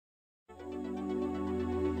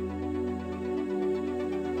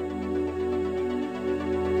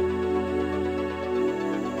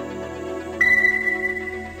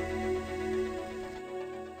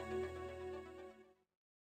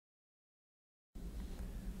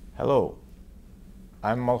Hello,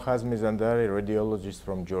 I'm Malhaz Mizandari, radiologist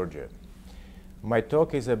from Georgia. My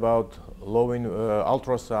talk is about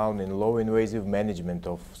ultrasound in low invasive management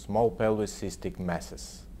of small pelvic cystic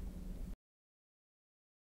masses.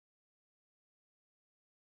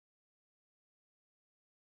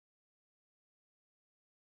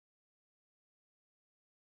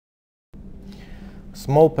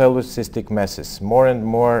 Small pelvic cystic masses. More and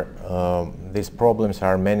more these problems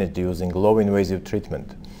are managed using low invasive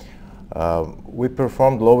treatment. We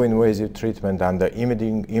performed low invasive treatment under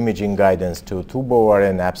imaging guidance to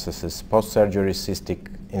tubo-ovarian abscesses, post-surgery cystic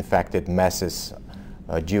infected masses,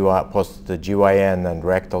 post-GYN and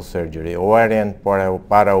rectal surgery, ovarian,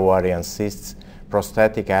 para-ovarian cysts,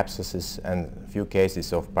 prostatic abscesses, and a few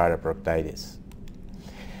cases of paraproctitis.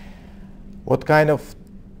 What kind of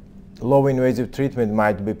low invasive treatment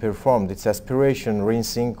might be performed? It's aspiration,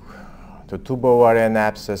 rinsing to tubo-ovarian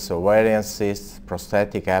abscess, ovarian cysts,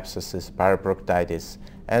 prostatic abscesses, paraproctitis,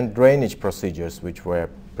 and drainage procedures which were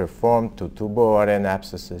performed to tubo-ovarian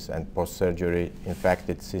abscesses and post-surgery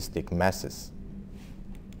infected cystic masses.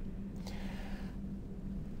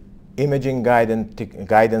 Imaging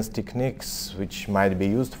guidance techniques which might be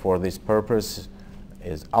used for this purpose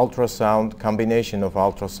is ultrasound, combination of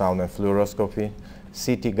ultrasound and fluoroscopy,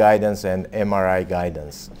 CT guidance, and MRI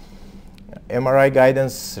guidance. MRI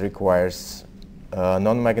guidance requires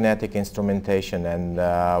non-magnetic instrumentation, and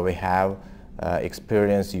we have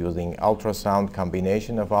experience using ultrasound,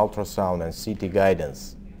 combination of ultrasound and CT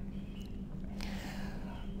guidance.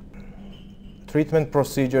 Treatment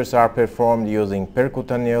procedures are performed using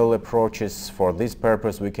percutaneal approaches. For this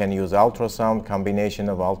purpose, we can use ultrasound, combination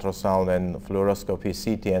of ultrasound and fluoroscopy,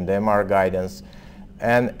 CT and MR guidance,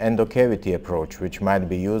 and endocavity approach, which might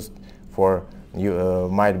be used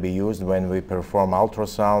when we perform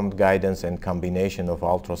ultrasound guidance and combination of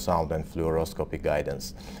ultrasound and fluoroscopy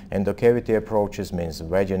guidance. Endocavity approaches means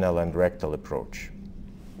vaginal and rectal approach.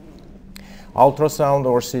 Ultrasound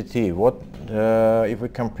or CT, if we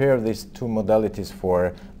compare these two modalities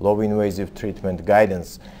for low invasive treatment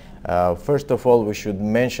guidance, first of all, we should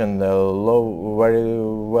mention the very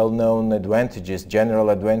well-known advantages,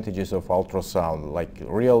 general advantages of ultrasound, like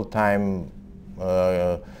real-time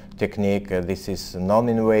technique. This is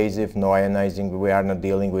non-invasive, no ionizing. We are not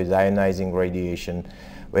dealing with ionizing radiation.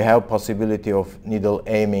 We have possibility of needle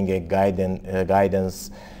aiming and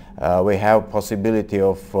guidance. We have possibility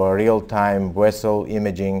of real-time vessel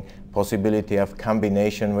imaging, possibility of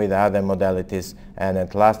combination with other modalities, and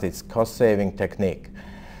at last it's cost-saving technique.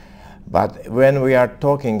 But when we are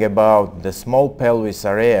talking about the small pelvis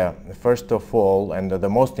area, first of all, and the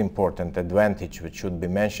most important advantage which should be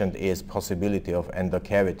mentioned is possibility of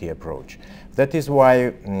endocavity approach. That is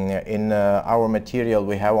why in our material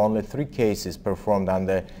we have only 3 cases performed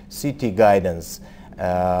under CT guidance,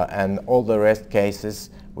 and all the rest cases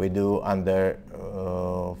we do under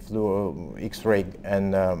X-ray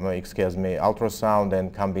and ultrasound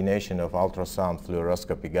and combination of ultrasound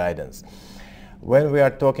fluoroscopy guidance. When we are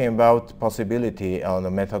talking about possibility on the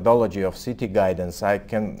methodology of CT guidance,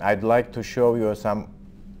 I'd like to show you some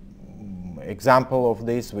example of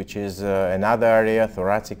this, which is another area,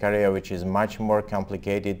 thoracic area, which is much more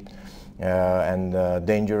complicated and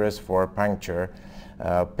dangerous for puncture.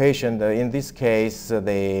 Patient, in this case,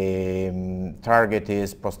 the target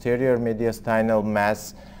is posterior mediastinal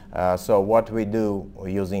mass. So what we do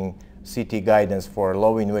using CT guidance for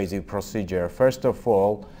low invasive procedure, first of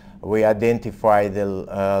all, we identify the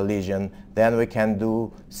lesion, then we can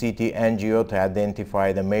do CT angio to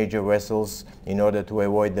identify the major vessels in order to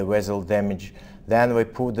avoid the vessel damage. Then we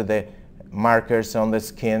put the markers on the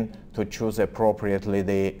skin to choose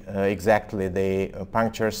appropriately exactly the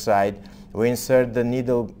puncture site. We insert the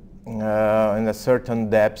needle in a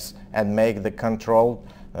certain depth and make the control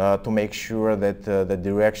to make sure that the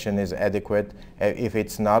direction is adequate. If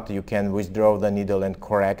it's not, you can withdraw the needle and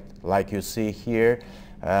correct, like you see here.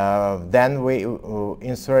 Then we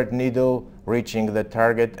insert needle reaching the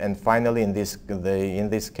target, and finally in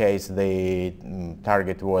this case the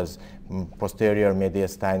target was posterior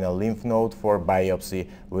mediastinal lymph node. For biopsy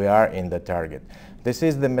we are in the target. This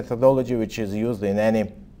is the methodology which is used in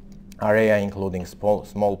any area including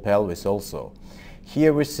small pelvis also.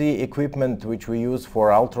 Here we see equipment which we use for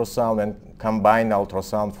ultrasound and combined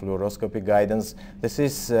ultrasound fluoroscopy guidance. This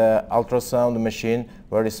is ultrasound machine,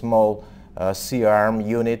 very small C-arm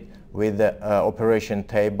unit with the operation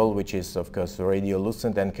table, which is of course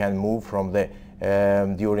radiolucent and can move from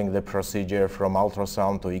during the procedure from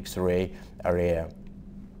ultrasound to X-ray area.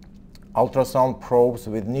 Ultrasound probes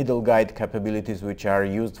with needle guide capabilities which are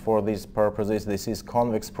used for these purposes. This is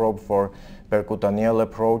convex probe for percutaneal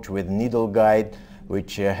approach with needle guide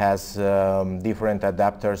which has different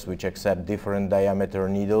adapters which accept different diameter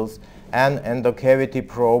needles, and endocavity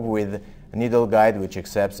probe with needle guide which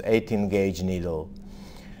accepts 18 gauge needle.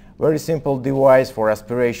 Very simple device for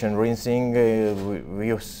aspiration rinsing.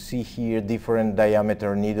 You see here different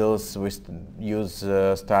diameter needles. We use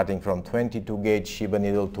starting from 22 gauge Shiba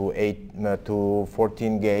needle to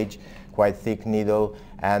 14 gauge, quite thick needle,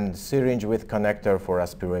 and syringe with connector for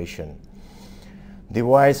aspiration.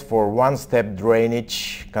 Device for one-step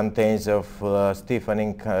drainage contains of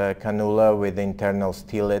stiffening cannula with internal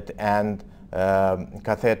stellate and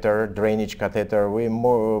catheter, drainage catheter. We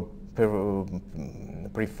more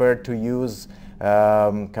prefer to use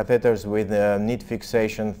catheters with a neat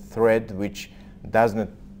fixation thread which does not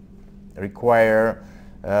require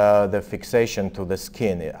the fixation to the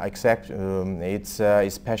skin, except it's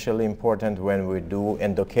especially important when we do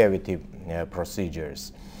endocavity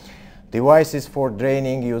procedures. Devices for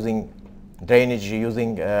drainage using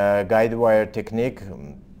guide wire technique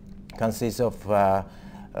consists of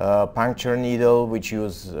puncture needle, which we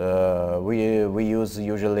use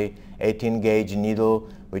usually 18 gauge needle,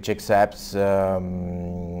 which accepts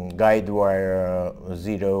guide wire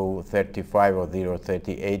 0.35 or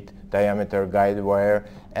 0.38 diameter guide wire,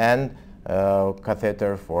 and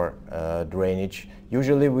catheter for drainage.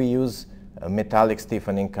 Usually we use a metallic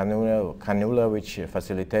stiffening cannula which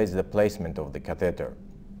facilitates the placement of the catheter.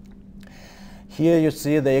 Here you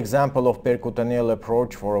see the example of percutaneous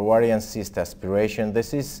approach for ovarian cyst aspiration.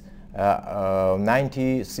 This is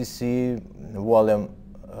 90 cc volume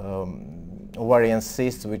ovarian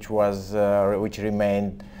cyst which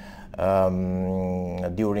remained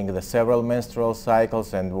during the several menstrual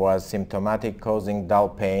cycles and was symptomatic, causing dull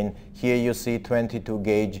pain. Here you see 22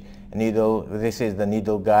 gauge needle. This is the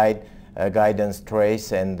needle guidance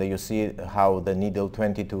trace, and you see how the needle,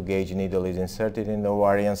 22 gauge needle, is inserted in the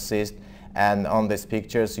ovarian cyst. And on these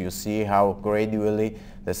pictures you see how gradually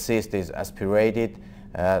the cyst is aspirated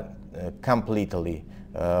completely.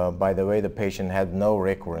 By the way, the patient had no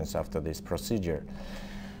recurrence after this procedure.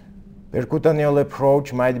 Percutaneous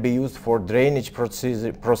approach might be used for drainage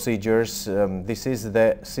procedures. This is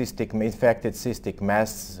the infected cystic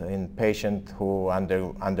mass in patient who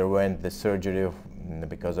underwent the surgery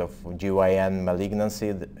because of GYN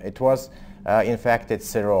malignancy. It was infected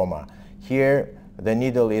seroma. Here the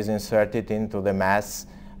needle is inserted into the mass.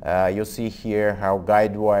 You see here how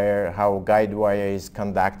guide wire is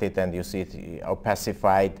conducted, and you see the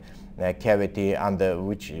opacified cavity under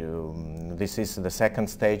which this is the second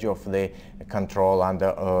stage of the control.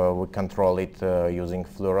 We control it using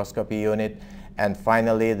fluoroscopy unit, and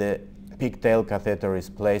finally the pigtail catheter is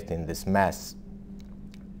placed in this mass.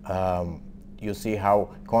 You see how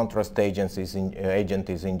contrast agent is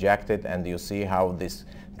injected, and you see how this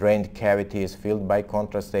drained cavity is filled by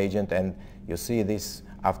contrast agent, and you see this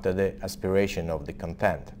after the aspiration of the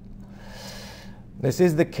content. This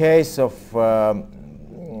is the case of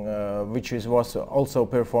which was also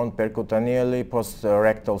performed percutaneously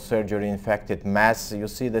post-rectal surgery infected mass. You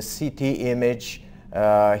see the CT image.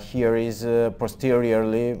 Here is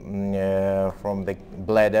posteriorly from the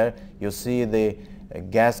bladder. You see the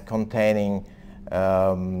gas-containing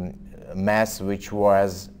mass which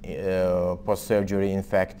was post-surgery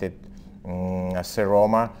infected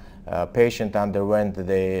seroma. Patient underwent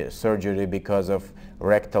the surgery because of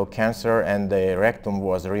rectal cancer, and the rectum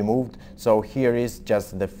was removed. So here is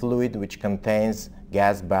just the fluid which contains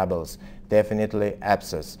gas bubbles, definitely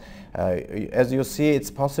abscess. As you see, it's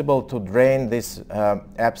possible to drain this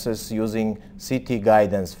abscess using CT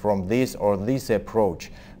guidance from this or this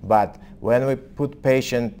approach. But when we put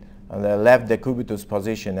patient on the left decubitus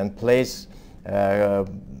position and place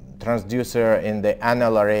transducer in the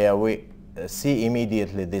anal area, we see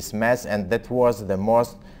immediately this mass, and that was the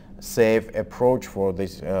most safe approach for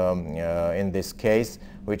this in this case,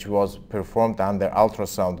 which was performed under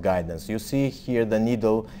ultrasound guidance. You see here the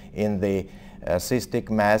needle in the cystic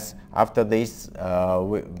mass. After this,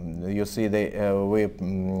 you see we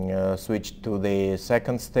switched to the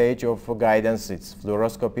second stage of guidance. It's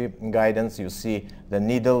fluoroscopy guidance. You see the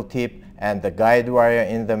needle tip and the guide wire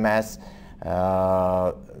in the mass.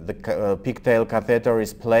 The pigtail catheter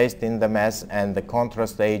is placed in the mass, and the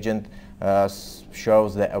contrast agent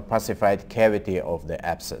shows the opacified cavity of the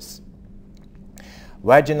abscess.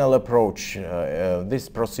 Vaginal approach. This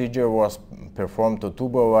procedure was performed to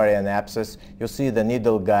tubo-ovarian abscess. You see the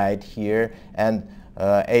needle guide here, and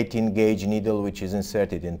 18 gauge needle which is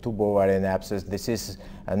inserted in tubo-ovarian abscess. This is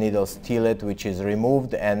a needle stellate which is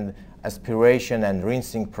removed, and aspiration and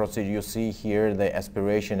rinsing procedure. You see here the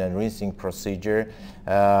aspiration and rinsing procedure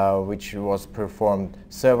which was performed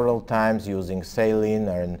several times using saline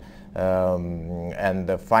and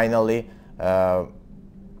and finally the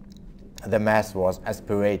mass was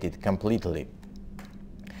aspirated completely.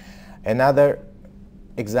 Another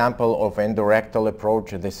example of endorectal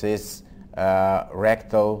approach, this is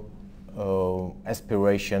rectal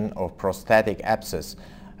aspiration of prostatic abscess.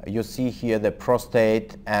 You see here the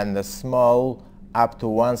prostate and the small up to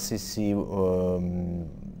 1 cc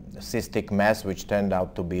cystic mass, which turned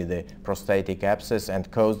out to be the prostatic abscess and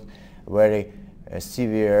caused very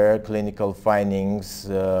severe clinical findings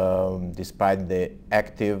despite the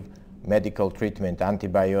active medical treatment,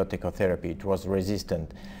 antibiotic therapy. It was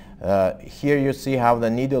resistant. Here you see how the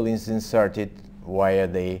needle is inserted via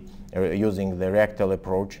using the rectal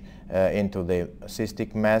approach into the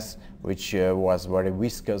cystic mass, which was very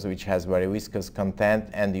viscous, which has very viscous content,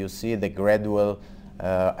 and you see the gradual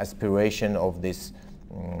aspiration of this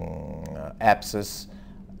abscess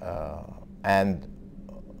and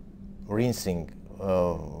rinsing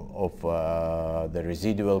of the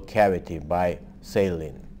residual cavity by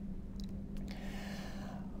saline.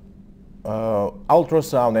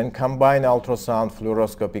 Ultrasound and combined ultrasound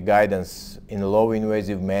fluoroscopy guidance in low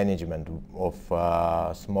invasive management of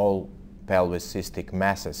small pelvic cystic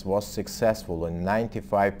masses was successful in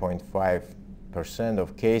 95.5%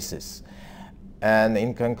 of cases. And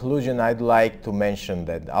in conclusion, I'd like to mention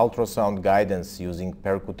that ultrasound guidance using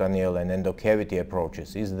percutaneal and endocavity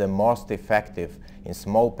approaches is the most effective in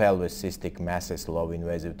small pelvic cystic masses low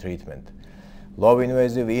invasive treatment. Low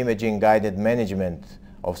invasive imaging guided management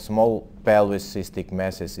of small pelvic cystic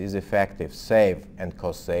masses is effective, safe, and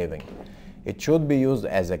cost-saving. It should be used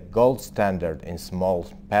as a gold standard in small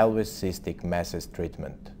pelvic cystic masses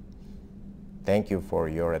treatment. Thank you for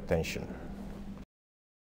your attention.